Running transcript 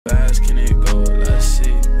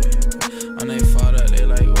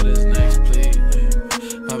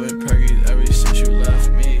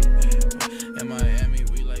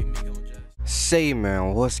Say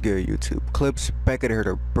man, what's good YouTube? ClipZ back at here with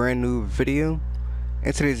a brand new video.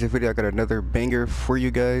 In today's video I got another banger for you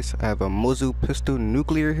guys. I have a Mozu pistol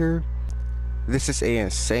nuclear here. This is a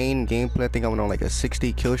insane gameplay. I think I'm on like a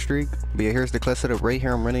 60 kill streak. But yeah, here's the class setup right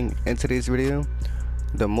here I'm running in today's video.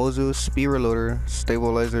 The Mozu speed reloader,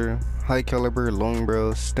 stabilizer, high caliber, long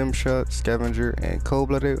barrel, stem shot, scavenger, and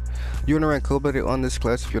cold-blooded. You wanna run cold-blooded on this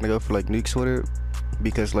class if you wanna go for like nukes with it,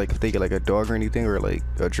 because like if they get like a dog or anything, or like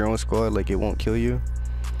a drone squad, like it won't kill you.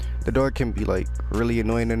 The dog can be like really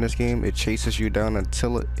annoying in this game. It chases you down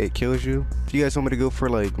until it kills you. If you guys want me to go for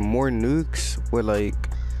like more nukes with like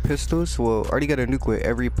pistols, well, I already got a nuke with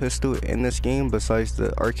every pistol in this game besides the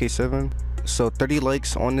RK7. So 30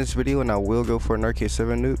 likes on this video and I will go for an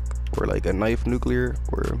RK7 nuke, or like a knife nuclear,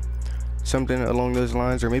 or something along those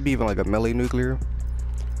lines, or maybe even like a melee nuclear.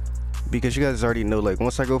 Because you guys already know, like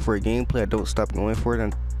once I go for a gameplay, I don't stop going for it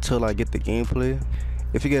until I get the gameplay.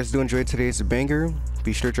 If you guys do enjoy today's banger,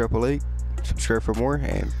 be sure to drop a like, subscribe for more,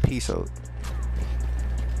 and peace out.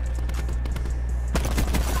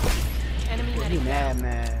 Enemy mad,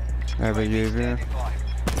 man. Have a good video.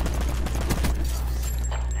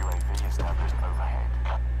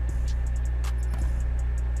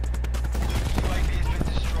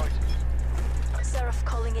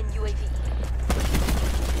 Calling in UAV.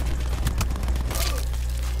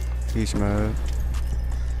 He's mad.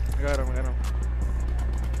 I got him.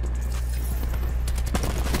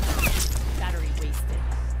 Battery wasted.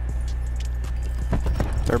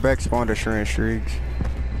 They're back spawned to shrine streaks.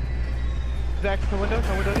 Back to the window,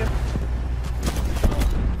 again.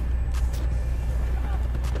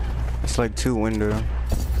 It's like two window.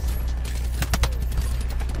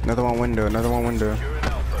 Another one window.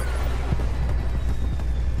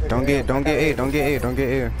 Don't get A.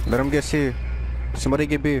 Let him get C. Somebody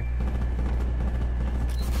get B.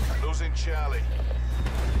 Losing Charlie.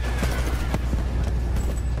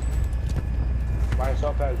 By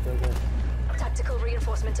yourself, guys. Tactical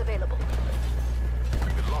reinforcement available.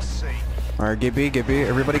 We lost C. Alright, get B.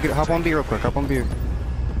 Everybody hop on B real quick. Hop on B.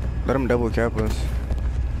 Let him double cap us.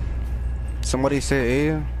 Somebody say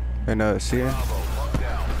A and C.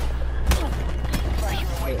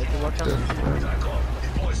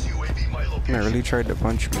 Man, really tried to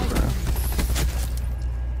punch me, bro.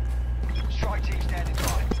 Strike team standing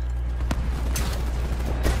by.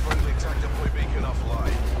 Friendly tactical beacon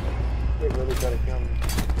offline. They really try to kill me.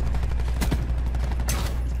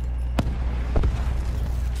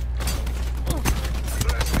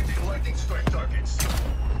 Transmitting lightning strike targets.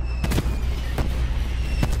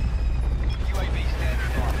 UAV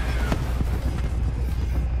standing by.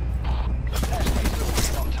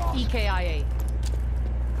 EKIA.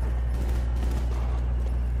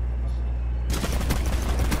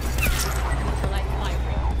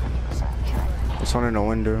 It's one in the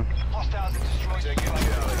window. Hostiles destroyed. Taking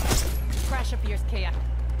Charlie. Crash appears chaos.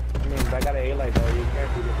 I mean, I got an A light though. You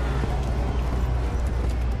can't do this.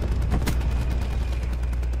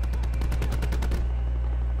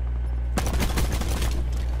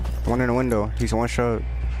 One in the window. He's one shot.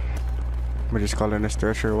 We're just calling this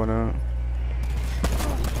stretcher or whatnot.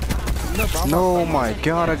 No, my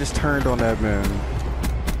God! I just turned on that man.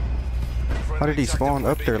 How did he spawn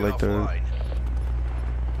up there like that?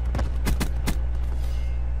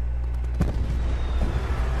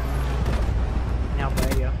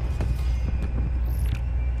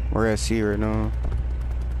 We're at C right now.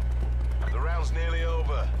 The round's nearly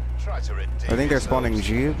over. Try to redeem I think they're spawning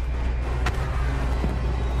G.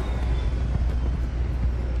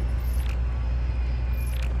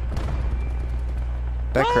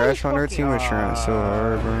 That crash on their team was trying so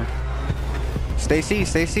hard, bro. Stay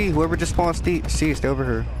C. Whoever just spawned C, stay over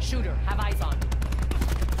here. Shooter, have eyes on.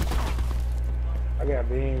 I got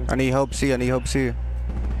beams. I need help C.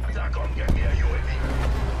 Attack on, get me a UAV.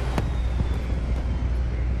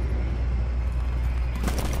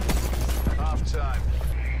 Half time.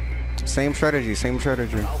 Same strategy.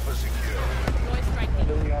 Alpha secure. Noise striking.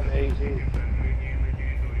 Doing on the AZ.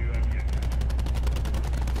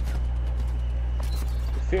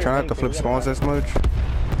 Try not to flip spawns as much.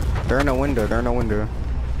 They're in a window.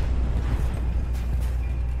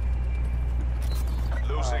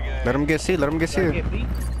 Losing A. Let him get C.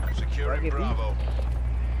 Securing Bravo.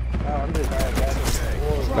 Oh, I'm just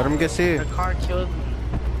bad. Let him get C. The car killed me.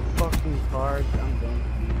 Fucking cars. I'm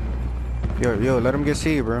done. Yo, let him get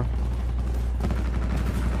C, bro.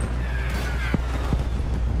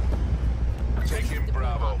 Taking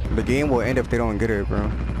Bravo. The game will end if they don't get it, bro.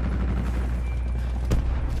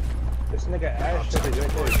 This nigga Ash is right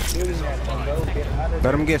there shooting at him, bro. Get out of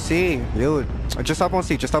Let him get C. Yo, just hop on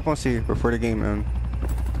C before the game, man.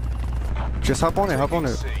 Just hop on it.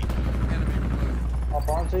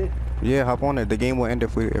 Bounty? Yeah, hop on it. The game will end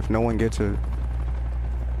if no one gets it.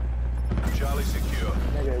 Charlie secure.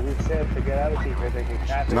 Nigga, we said to get out of here, they can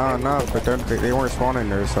capture. Nah, but they weren't spawning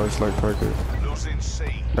there, so it's like fuck it. Losing C.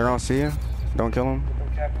 They're on C. Don't kill them.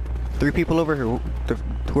 3 people over here.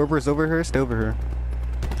 Whoever's over here, stay over here.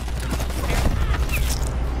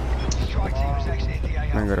 Strike team is exiting the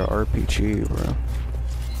I AO. got an RPG, bro.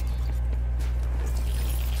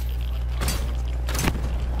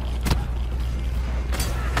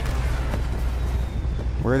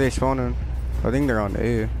 Where are they spawning? I think they're on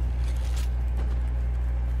A.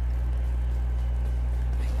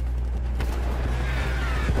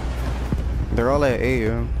 They're all at A,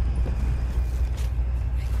 yeah.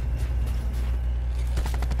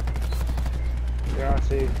 They're on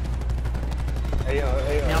C. Hey, yo.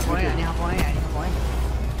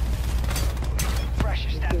 Fresh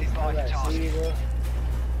is standing by the task.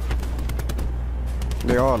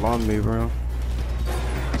 They all on me, bro.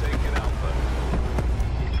 Taking Alpha.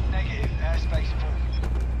 Negative. Airspace full.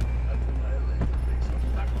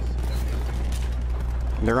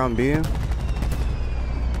 They're on B.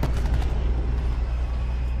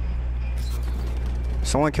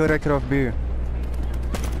 Someone killed that kid off B. Enemy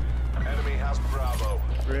has Bravo.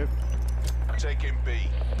 Rip. Taking B.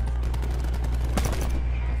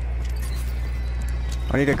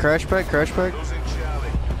 I need a crash pack. Losing Charlie.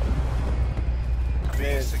 B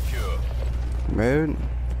Mid. secure. Mid.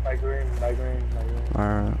 My green.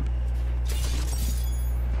 Alright.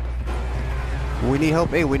 We need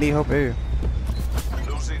help A.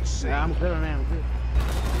 Losing C. Yeah, I'm good, man. I'm good.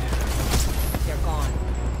 They're gone.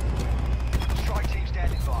 Strike team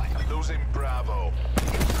standing by. Losing Bravo.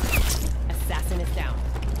 Assassin is down.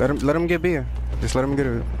 Let him get B. Just let him get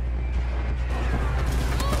it.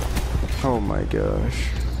 Oh my gosh.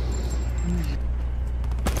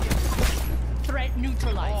 Threat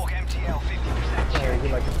neutralized. Org MTL 50%. Yeah,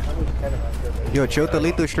 you're like, I'm just kidding, I'm good. Yo, chill with the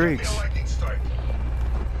lethal streaks. Lightning strike.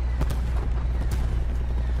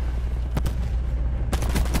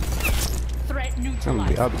 Threat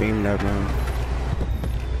neutralized. I beamed that, man.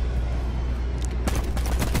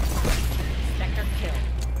 Sector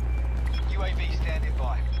kill. UAV standing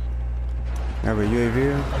by. Have a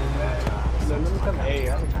UAV? So let me come A.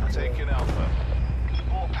 I'm Taking Alpha.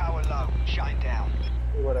 More power low. Shutting down.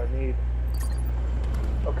 see what I need.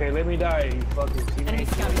 Okay, let me die, you fucking Enemy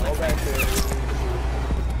teammate. scouting Go back there.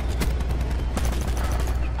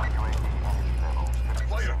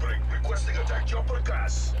 Fire break. Requesting attack chopper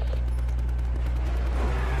gas.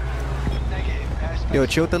 Negative. Airspace. Yo,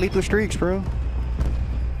 chill with the lethal streaks, bro.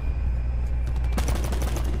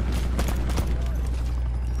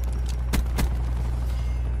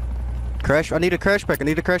 Crash. I need a crash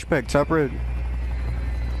pack. Top red.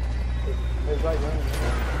 It's like running.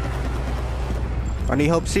 I need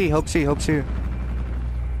help C. Securing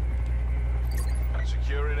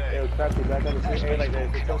Hey, A. copy, back up the C. Hey, like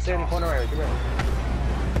that. Don't stay in the corner right here. Come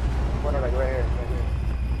here. Corner, like right here. Right here.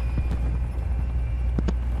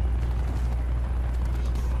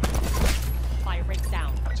 Fire rate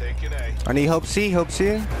down. Taking A. I need help C. Losing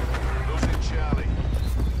Charlie.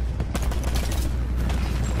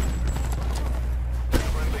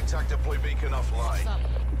 Friendly tactical beacon offline. Sub.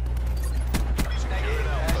 Securing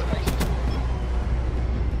Alpha.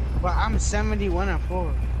 But I'm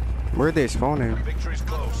 71-4. Where are they spawning? Victory's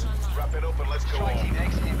close. Wrap it up and let's go Strike team on.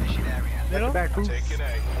 exiting mission area. Middle? Back, who? Taking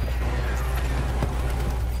A.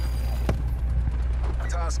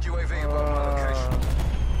 Task UAV above my location.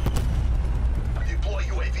 Deploy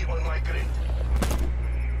UAV on my grid.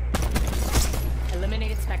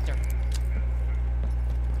 Eliminated Spectre.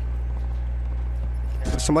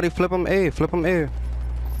 Somebody flip him A. Flip him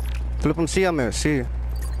C. I'm at C.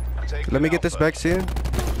 Taking Let me get this Alpha. back C.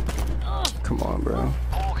 Come on, bro. Org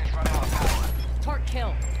has run out of power. Torque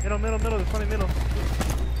kill. Middle, there's funny middle. Go.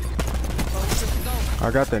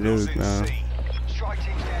 I got the nuke, Losing man. C. Strike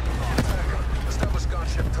team standing by. Establish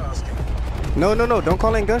gunship tasking. No. Don't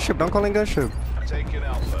call in gunship. Taking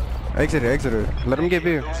Alpha. Exit it. Let him get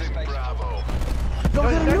B. Losing Bravo. Yo,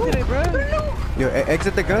 exit it, bro. Yo,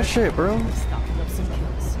 exit the gunship, bro. Stop losing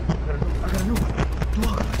kills.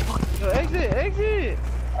 Yo, exit.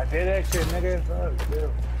 I did exit, nigga. Fuck, dude.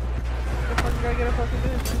 What the fuck you gotta get a fucking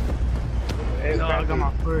this? Hey, No, I got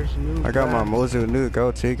my first nuke. I got my Mozu nuke.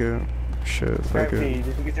 I'll take it. Shit, fuck Crappy, it.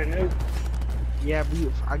 did you get your nuke? Yeah, but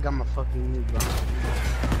I got my fucking nuke,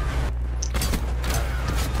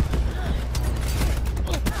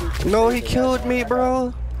 bro. No, he killed me,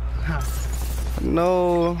 bro.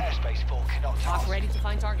 No. Airspace full. Cannot Lock task. ready to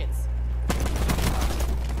find targets.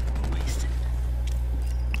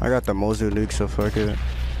 I got the Mozu nuke, so fuck it.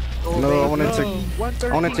 Oh, No, I baby, wanted to- no.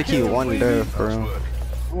 I wanted to keep one death, bro. Work.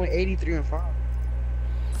 I went 83 and 5.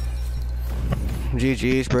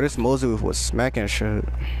 GG's, bro. This Mozu was smacking shit.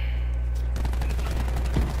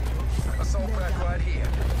 Assault pack right here.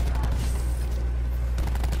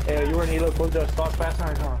 Hey, you were in Elo, both the stock fast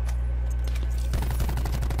times, huh?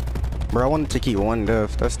 Bro, I wanted to keep one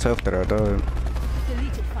death. That's tough that I died.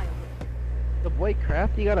 The boy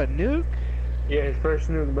Crafty got a nuke? Yeah, his first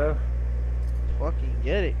nuke, bro. Fucking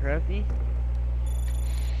get it, Crafty.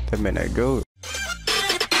 That man that goat.